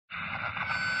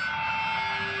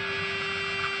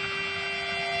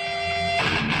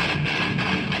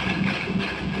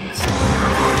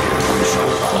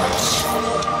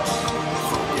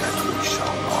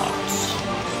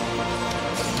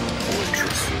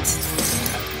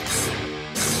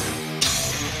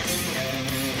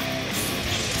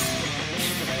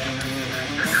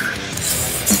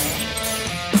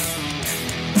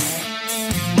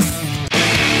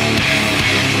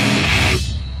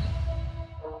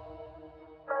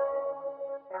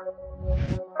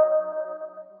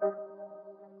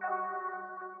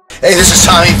Hey, this is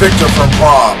Tommy Victor from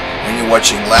Prong, and you're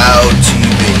watching Loud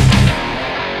TV.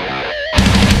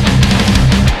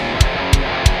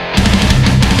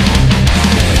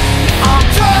 I'm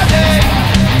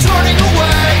turning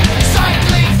away,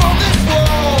 cycling from this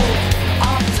world.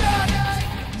 I'm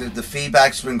turning. The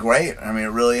feedback's been great. I mean,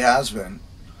 it really has been.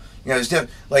 You know, it's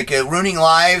like Ruining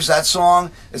Lives, that song.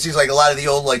 It seems like a lot of the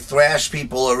old like thrash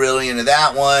people are really into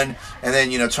that one, and then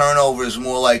Turnover is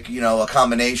more like a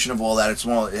combination of all that.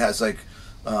 It has like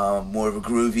more of a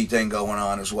groovy thing going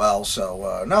on as well.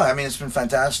 So no, I mean it's been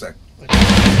fantastic.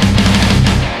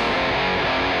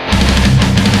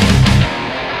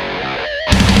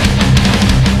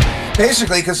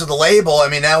 Basically, because of the label. I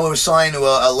mean, now we were signed to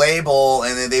a label,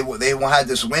 and then they had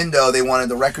this window they wanted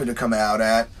the record to come out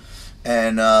at.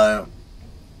 And I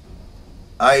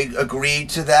agreed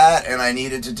to that, and I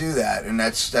needed to do that, and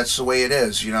that's the way it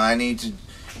is. I need to,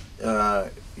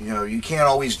 you can't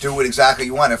always do it exactly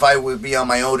you want. If I would be on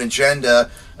my own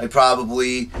agenda, I'd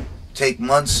probably take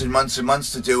months and months and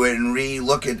months to do it and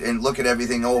look at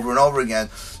everything over and over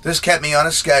again. This kept me on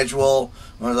a schedule.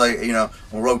 I was like, I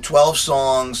wrote 12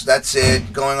 songs. That's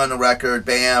it. Going on the record.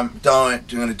 Bam. Done it.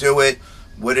 Going to do it.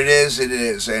 What it is,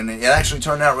 and it actually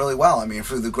turned out really well. I mean,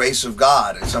 through the grace of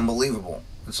God, it's unbelievable.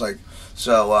 It's like,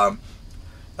 so,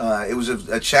 it was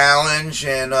a challenge,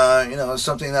 and, it's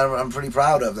something that I'm pretty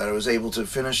proud of, that I was able to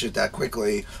finish it that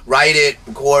quickly. Write it,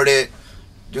 record it,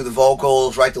 do the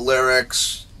vocals, write the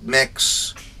lyrics,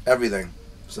 mix, everything,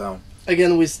 so.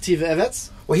 Again with Steve Evans?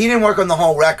 Well, he didn't work on the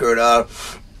whole record. I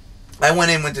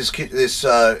went in with this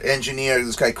engineer,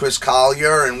 this guy Chris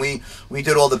Collier, and we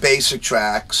did all the basic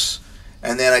tracks.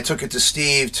 And then I took it to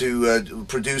Steve to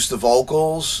produce the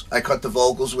vocals. I cut the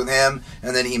vocals with him,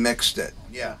 and then he mixed it.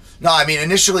 Yeah. No, I mean,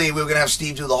 initially we were going to have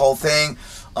Steve do the whole thing,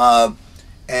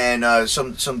 and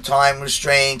some time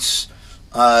restraints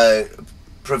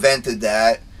prevented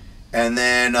that. And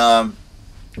then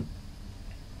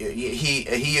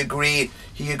he agreed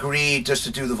just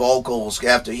to do the vocals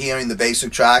after hearing the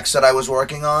basic tracks that I was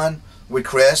working on with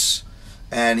Chris,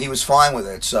 and he was fine with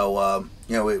it. So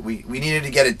we needed to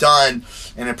get it done,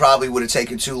 and it probably would have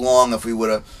taken too long if we would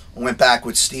have went back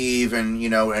with Steve and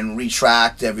and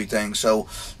retracked everything. So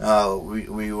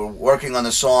we were working on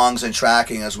the songs and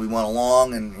tracking as we went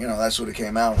along, and that's what it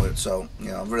came out with. So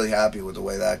I'm really happy with the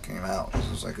way that came out.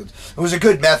 It was a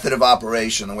good method of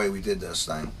operation the way we did this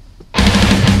thing.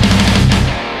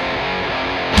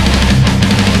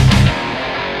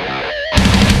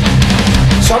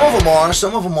 Some of them are,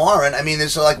 some of them aren't. I mean,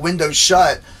 there's like Windows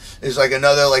Shut is like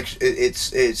another, like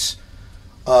it's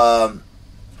a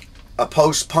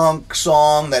post-punk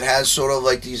song that has sort of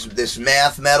like this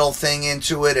math metal thing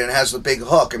into it, and it has the big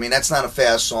hook. I mean, that's not a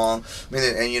fast song. I mean,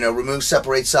 and Remove,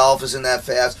 Separate, Self isn't that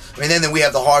fast. I mean, then we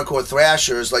have the hardcore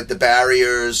thrashers like the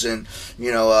Barriers and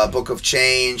Book of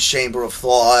Change, Chamber of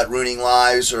Thought, Ruining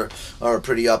Lives are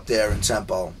pretty up there in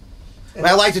tempo. I mean,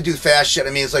 I like to do fast shit.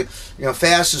 I mean, it's like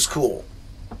fast is cool.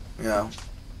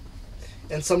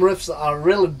 And some riffs are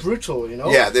really brutal,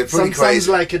 Yeah, they're pretty crazy. Sometimes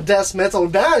like a death metal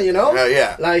band,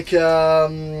 yeah. Like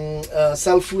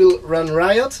Self-Will Run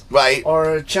Riot. Right.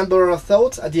 Or Chamber of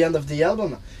Thought at the end of the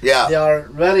album. Yeah. They are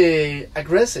really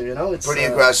aggressive, It's pretty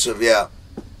aggressive, yeah.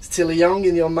 Still young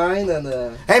in your mind,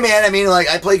 and hey man, I mean, like,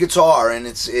 I play guitar, and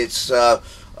it's I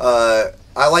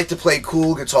like to play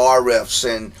cool guitar riffs,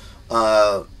 and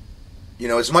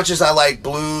as much as I like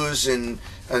blues and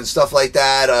stuff like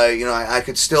that, I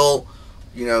could still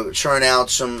churn out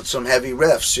some heavy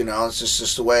riffs. It's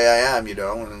just the way I am.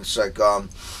 And it's like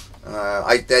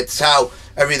that's how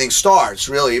everything starts.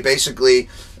 Really, basically,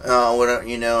 when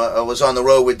I was on the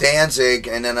road with Danzig,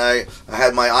 and then I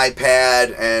had my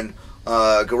iPad and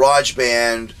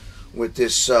GarageBand with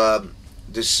this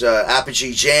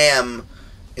Apogee Jam.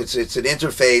 It's an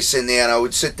interface in there, and I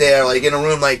would sit there like in a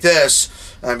room like this.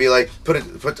 And be like, put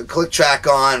the click track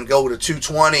on, go to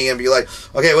 220, and be like,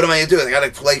 okay, what am I gonna do? I gotta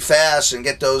play fast and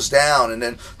get those down, and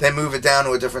then move it down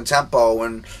to a different tempo,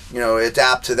 and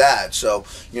adapt to that. So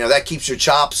that keeps your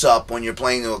chops up when you're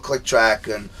playing to a click track.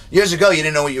 And years ago, you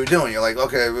didn't know what you were doing. You're like,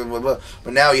 okay, blah, blah, blah.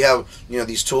 But now you have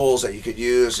these tools that you could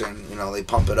use, and they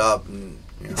pump it up. And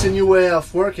it's a new way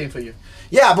of working for you.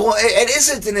 Yeah, but it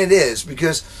isn't, and it is,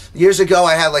 because years ago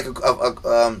I had like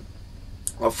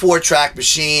a 4-track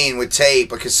machine with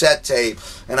tape, a cassette tape,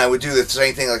 and I would do the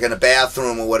same thing like in a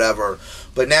bathroom or whatever.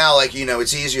 But now, like,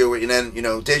 it's easier,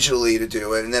 digitally to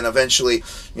do it, and then eventually,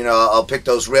 I'll pick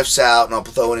those riffs out and I'll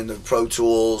throw it into Pro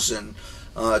Tools and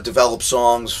develop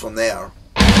songs from there.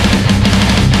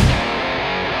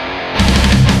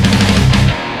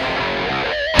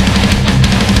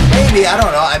 maybe, I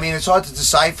don't know. I mean, it's hard to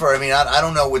decipher. I mean, I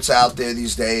don't know what's out there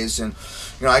these days, and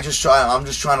you know, I'm just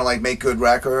trying to like make good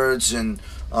records and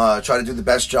try to do the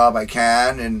best job I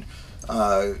can, and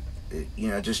you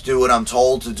know, just do what I'm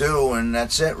told to do, and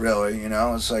that's it, really. You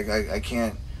know, it's like I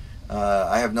can't.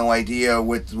 I have no idea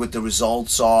what the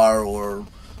results are, or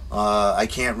I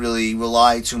can't really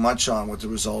rely too much on what the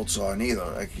results are neither.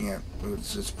 I can't.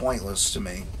 It's pointless to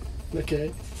me.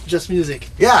 Okay. Just music.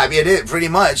 Yeah, I mean, it is pretty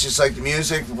much. It's like the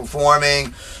music, the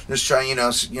performing, just trying,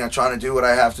 trying to do what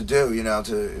I have to do,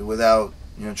 without,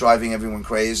 driving everyone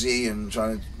crazy, and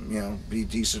trying to, be a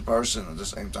decent person at the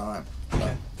same time.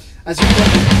 Okay. As you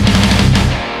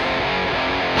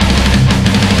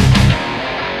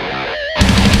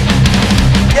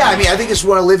Yeah, I mean, I think it's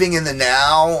more living in the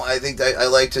now. I think I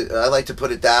like to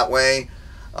put it that way.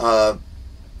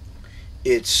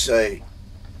 It's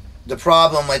the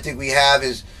problem I think we have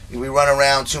is we run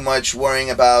around too much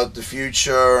worrying about the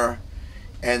future,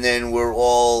 and then we're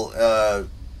all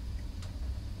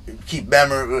keep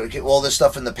all this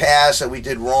stuff in the past that we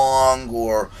did wrong,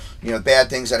 or bad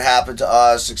things that happened to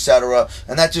us, etc.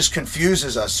 And that just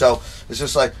confuses us. So it's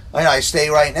just like I stay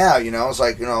right now. It's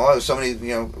like somebody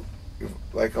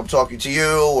like I'm talking to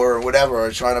you or whatever,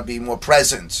 or trying to be more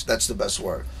present. That's the best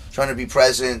word. Trying to be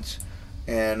present,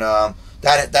 and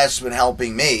that's been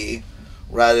helping me,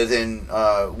 rather than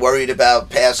worried about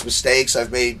past mistakes.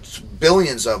 I've made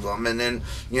billions of them, and then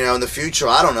in the future,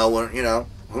 I don't know when.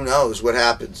 Who knows what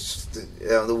happens?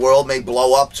 The world may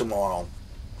blow up tomorrow,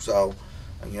 so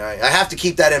I have to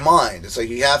keep that in mind. It's like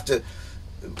you have to.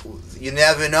 You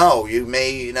never know. You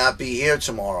may not be here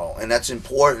tomorrow, and that's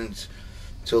important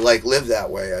to live that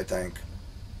way, I think.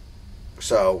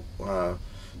 So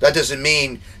that doesn't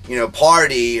mean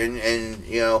party and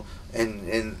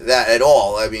that at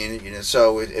all. I mean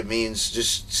so it means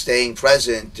just staying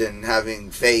present and having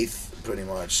faith, pretty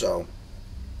much. So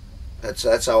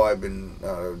that's how I've been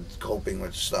coping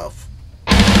with stuff.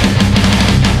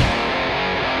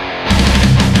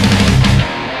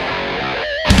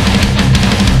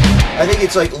 I think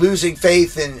it's like losing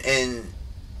faith in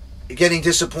getting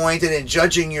disappointed and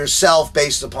judging yourself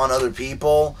based upon other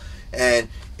people, and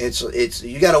it's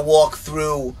you got to walk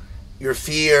through your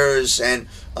fears, and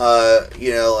I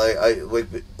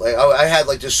had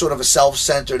this sort of a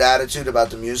self-centered attitude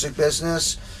about the music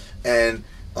business, and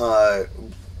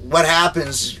what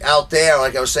happens out there,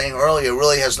 like I was saying earlier,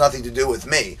 really has nothing to do with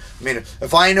me. I mean,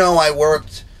 if I know I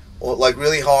worked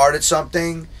really hard at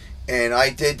something, and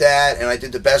I did that, and I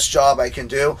did the best job I can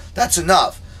do, that's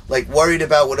enough. Worried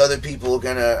about what other people are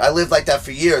gonna. I lived like that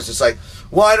for years. It's like,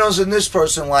 why doesn't this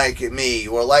person like me,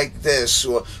 or like this,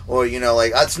 or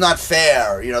it's not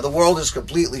fair. The world is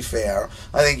completely fair.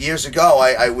 I think years ago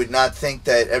I would not think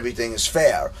that everything is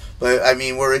fair, but I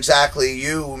mean we're exactly,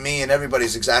 you, me, and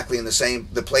everybody's exactly in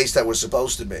the place that we're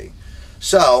supposed to be.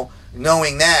 So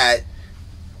knowing that,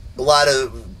 a lot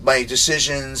of my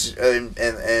decisions and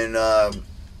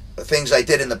things I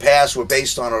did in the past were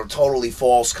based on a totally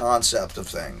false concept of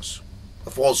things,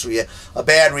 a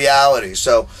bad reality.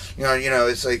 So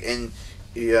it's like, and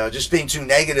just being too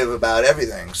negative about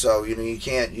everything. So you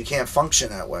can't function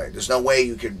that way. There's no way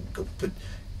you could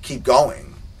keep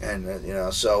going, and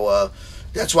so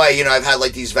that's why I've had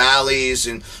these valleys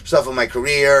and stuff in my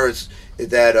career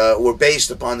that were based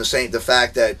upon the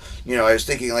fact that I was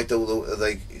thinking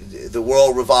the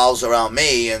world revolves around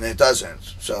me, and it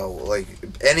doesn't. So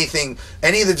any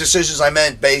of the decisions I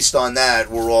made based on that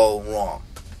were all wrong.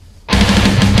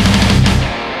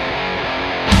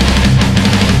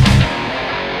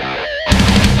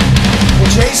 Well,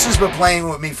 Jason's been playing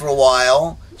with me for a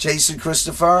while, Jason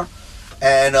Christopher,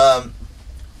 and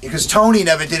because Tony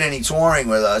never did any touring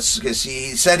with us, because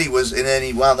he said he was, and then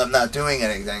he wound up not doing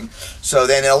anything. So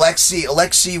then Alexi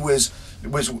was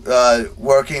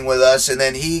working with us, and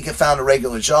then he found a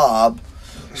regular job.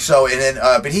 So and then,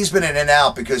 but he's been in and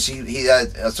out because he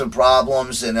had some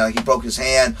problems, and he broke his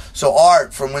hand. So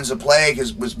Art from Winds of Plague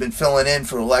has been filling in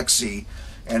for Alexi,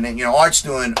 and then Art's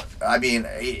doing. I mean,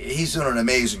 he's doing an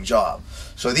amazing job.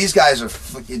 So these guys are.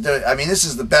 I mean, this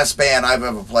is the best band I've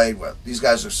ever played with. These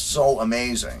guys are so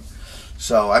amazing.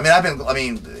 So I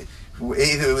mean,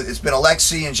 either it's been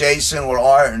Alexi and Jason, or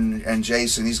Art and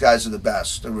Jason. These guys are the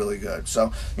best. They're really good.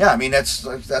 So yeah, I mean that's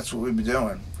what we've been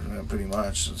doing, pretty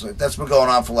much. It's that's been going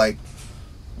on for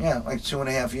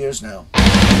 2.5 years now.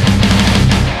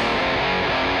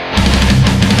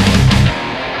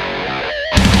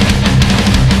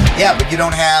 Yeah, but you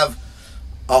don't have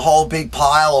a whole big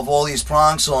pile of all these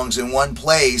Prong songs in one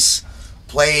place,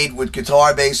 played with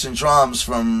guitar, bass, and drums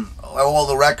from all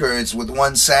the records with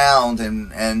one sound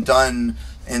and done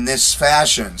in this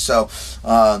fashion. So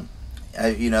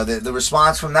you know, the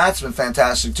response from that's been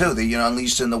fantastic too. The, you know,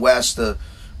 Unleashed in the West, the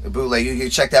bootleg, you can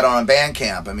check that out on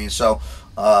Bandcamp. I mean, so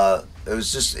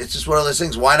it's just one of those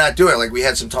things. Why not do it? Like, we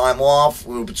had some time off.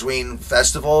 We were between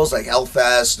festivals like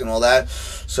Hellfest and all that.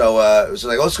 So it was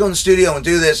like, let's go in the studio and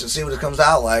do this and see what it comes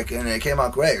out like. And it came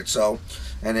out great. So,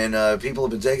 and then people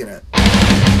have been digging it.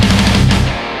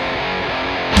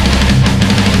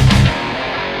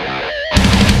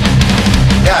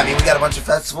 Yeah, I mean, we got a bunch of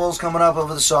festivals coming up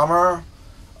over the summer.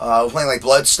 We're playing like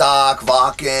Bloodstock,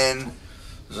 Vakken,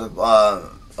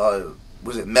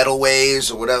 was it Metal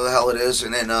Ways or whatever the hell it is,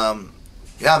 and then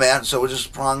yeah, man. So we're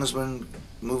just Prong has been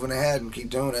moving ahead and keep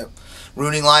doing it.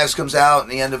 Ruining Lives comes out in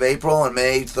the end of April and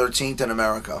May 13th in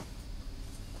America.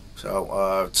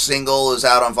 So single is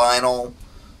out on vinyl,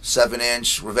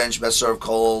 7-inch Revenge Best Served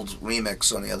Cold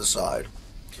remix on the other side.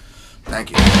 Thank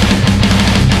you.